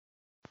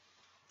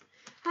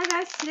Hi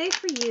guys, today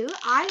for you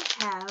I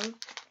have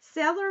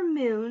Sailor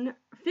Moon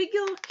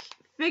figural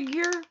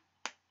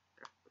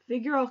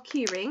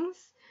keyrings,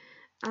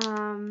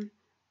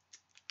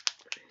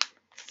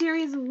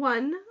 Series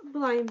 1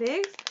 blind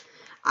bags.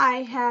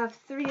 I have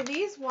 3 of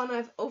these. 1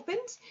 I've opened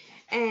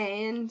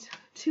and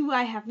 2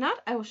 I have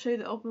not. I will show you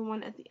the open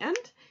one at the end.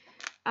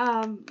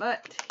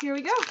 But here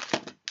we go.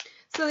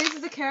 So these are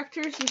the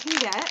characters you can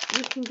get.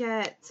 You can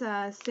get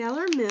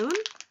Sailor Moon,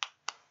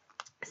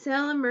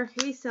 Sailor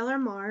Mercury, Sailor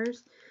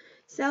Mars,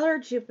 Sailor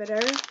Jupiter,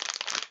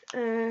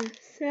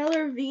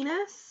 Sailor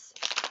Venus,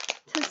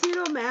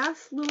 Tuxedo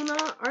Mask, Luna,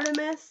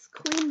 Artemis,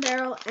 Queen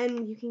Beryl,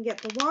 and you can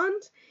get the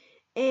wand.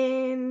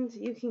 And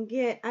you can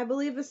get, I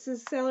believe this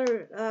is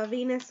Sailor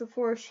Venus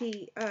before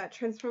she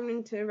transformed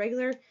into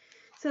regular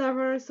Sailor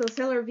Moon, so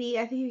Sailor V.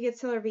 I think you get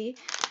Sailor V.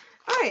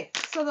 Alright,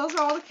 so those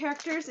are all the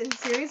characters in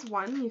Series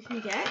 1 you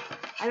can get.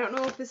 I don't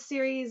know if this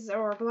series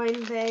or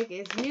blind bag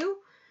is new.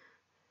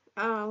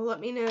 Let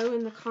me know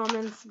in the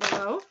comments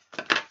below.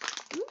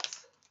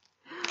 Oops.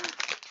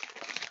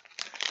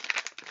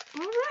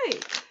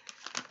 Alright.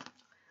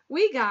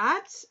 We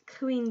got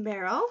Queen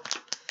Beryl.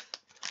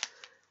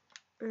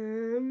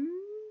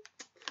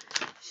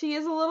 She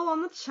is a little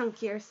on the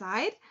chunkier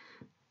side.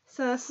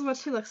 So this is what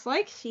she looks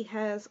like. She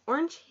has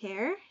orange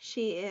hair.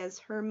 She is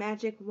her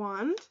magic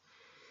wand.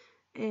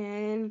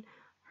 And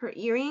her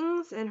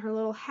earrings and her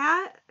little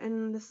hat.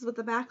 And this is what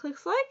the back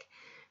looks like.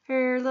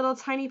 Her little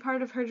tiny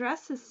part of her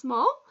dress is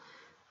small.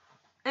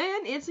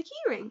 And it's a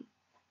keyring.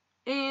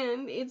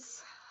 And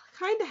it's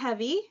kind of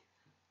heavy.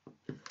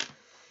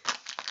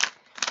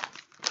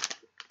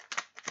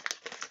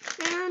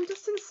 And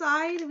just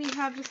inside we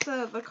have just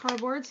the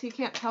cardboard, so you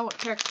can't tell what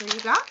character you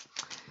got.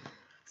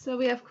 So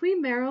we have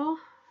Queen Beryl.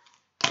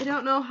 I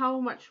don't know how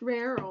much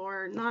rare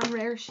or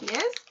non-rare she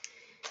is.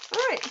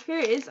 Alright, here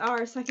is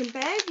our second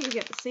bag. You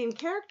get the same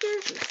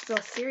characters. It's still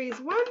Series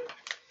 1.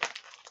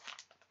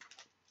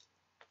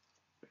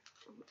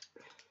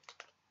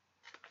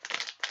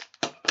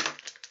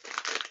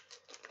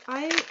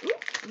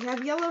 We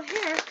have yellow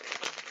hair.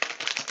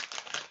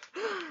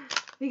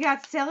 We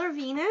got Sailor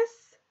Venus.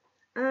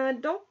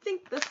 Don't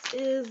think this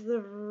is the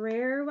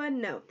rare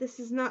one. No, this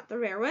is not the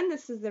rare one.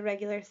 This is the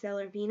regular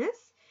Sailor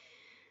Venus.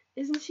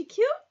 Isn't she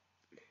cute?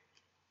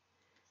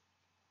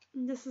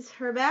 This is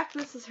her back.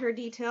 This is her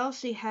detail.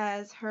 She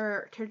has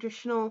her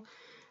traditional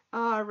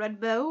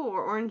red bow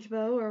or orange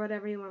bow or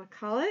whatever you want to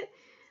call it.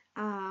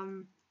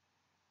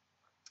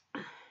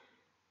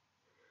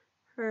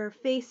 Her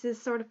face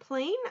is sort of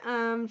plain.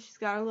 She's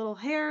got her little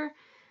hair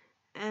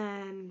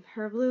and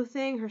her blue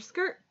thing, her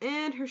skirt,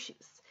 and her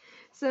shoes.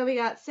 So we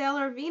got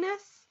Sailor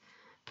Venus,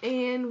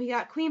 and we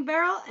got Queen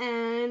Beryl,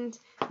 and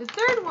the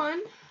third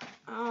one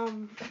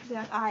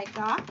that I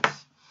got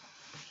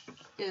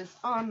is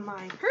on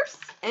my purse,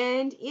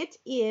 and it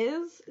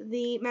is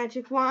the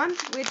Magic Wand,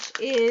 which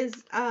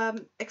is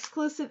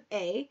exclusive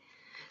A.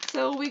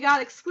 So we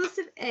got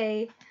exclusive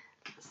A,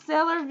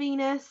 Sailor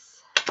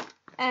Venus,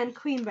 and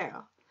Queen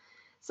Beryl.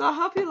 So I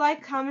hope you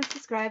like, comment,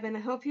 subscribe, and I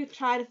hope you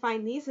try to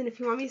find these, and if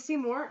you want me to see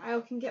more, I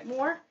can get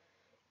more,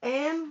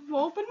 and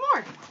we'll open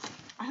more.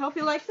 I hope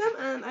you like them,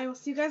 and I will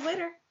see you guys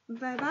later.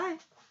 Bye-bye.